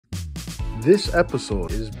This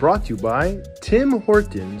episode is brought to you by Tim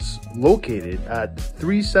Hortons, located at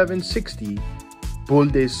 3760 Boule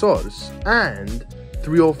des Sources and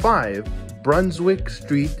 305 Brunswick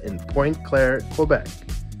Street in Pointe-Claire, Quebec.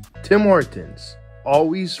 Tim Hortons,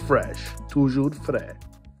 always fresh, toujours frais.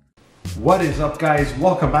 What is up, guys?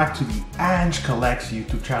 Welcome back to the Ange Collects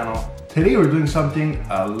YouTube channel. Today we're doing something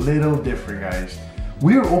a little different, guys.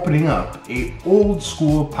 We are opening up a old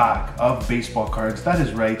school pack of baseball cards. That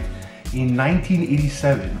is right, a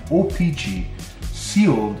 1987 OPG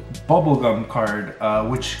sealed bubblegum card,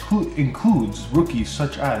 which includes rookies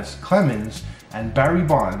such as Clemens and Barry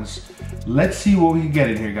Bonds. Let's see what we can get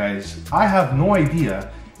in here, guys. I have no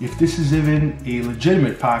idea if this is even a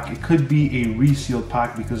legitimate pack. It could be a resealed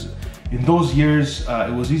pack because in those years,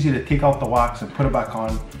 it was easy to take out the wax and put it back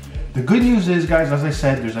on. The good news is, guys, as I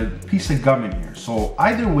said, there's a piece of gum in here. So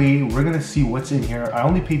either way, we're gonna see what's in here. I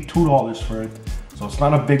only paid $2 for it, so it's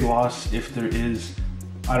not a big loss if there is,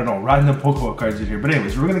 I don't know, random Pokemon cards in here. But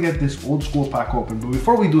anyways, we're gonna get this old school pack open. But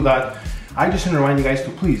before we do that, I just want to remind you guys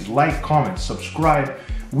to please like, comment, subscribe.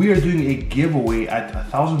 We are doing a giveaway at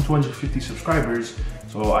 1,250 subscribers.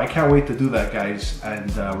 So I can't wait to do that, guys. And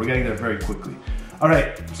we're getting there very quickly. All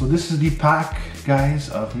right, so this is the pack, guys,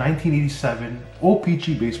 of 1987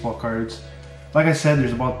 OPG baseball cards. Like I said,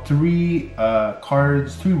 there's about three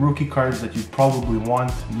rookie cards that you probably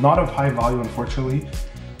want. Not of high value, unfortunately,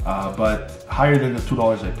 but higher than the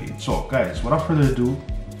 $2 I paid. So, guys, without further ado,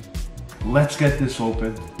 let's get this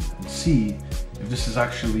open and see if this is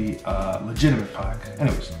actually a legitimate pack.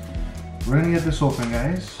 Anyways, we're gonna get this open,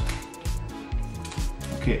 guys.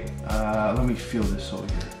 Okay, let me feel this over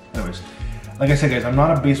here. Anyways. Like I said, guys, I'm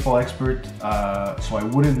not a baseball expert, so I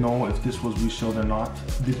wouldn't know if this was resealed or not.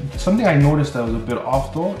 Something I noticed that was a bit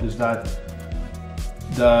off though is that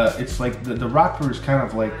the wrapper is kind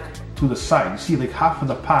of like to the side. You see, like half of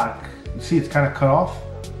the pack, you see it's kind of cut off.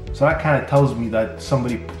 So that kind of tells me that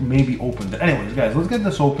somebody maybe opened it. Anyways, guys, let's get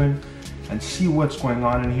this open and see what's going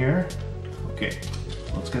on in here. Okay,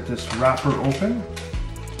 let's get this wrapper open.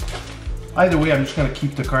 Either way, I'm just gonna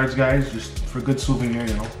keep the cards, guys, just for good souvenir,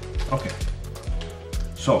 you know. Okay.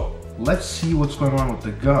 So let's see what's going on with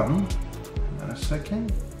the gum. In a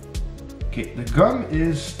second. Okay, the gum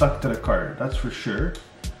is stuck to the card, that's for sure.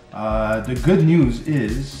 The good news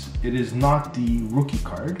is it is not the rookie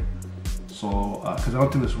card. So, because I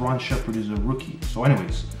don't think this Ron Shepard is a rookie. So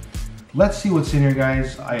anyways, let's see what's in here,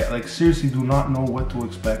 guys. I seriously do not know what to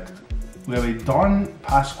expect. We have a Don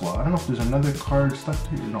Pasqua. I don't know if there's another card stuck to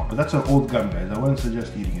here. No, but that's an old gum, guys. I wouldn't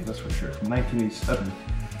suggest eating it, that's for sure. From 1987.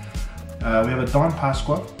 We have a Don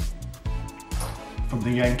Pasqua from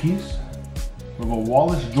the Yankees. We have a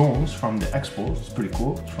Wallace Jones from the Expos. It's pretty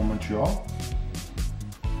cool. It's from Montreal.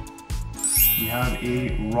 We have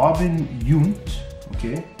a Robin Yount.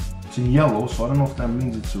 Okay, it's in yellow, so I don't know if that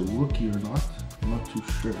means it's a rookie or not. I'm not too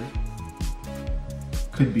sure.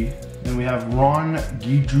 Could be. Then we have Ron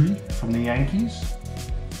Guidry from the Yankees.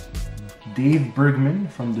 Dave Bergman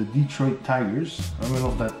from the Detroit Tigers. I don't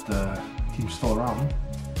know if that team's still around.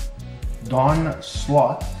 Don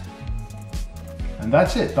Slott, and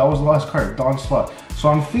that's it. That was the last card, Don Slott. So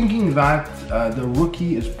I'm thinking that the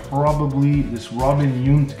rookie is probably this Robin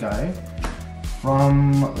Yount guy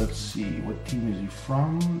from, let's see, what team is he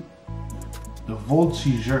from? The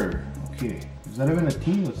Voltigeur. Okay, is that even a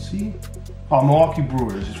team? Let's see. Oh, Milwaukee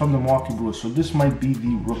Brewers. He's from the Milwaukee Brewers. So this might be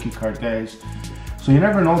the rookie card, guys. So you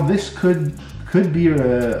never know. This could be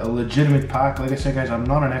a legitimate pack. Like I said, guys, I'm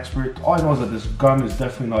not an expert. All I know is that this gum is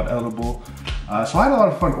definitely not edible. So I had a lot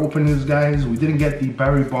of fun opening this, guys. We didn't get the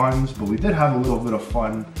Barry Bonds, but we did have a little bit of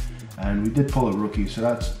fun. And we did pull a rookie, so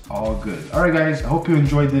that's all good. All right, guys, I hope you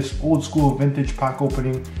enjoyed this old school vintage pack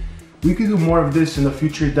opening. We could do more of this in the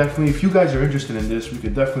future, definitely. If you guys are interested in this, we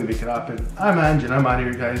could definitely make it happen. I'm Ange, and I'm out of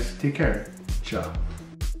here, guys. Take care. Ciao.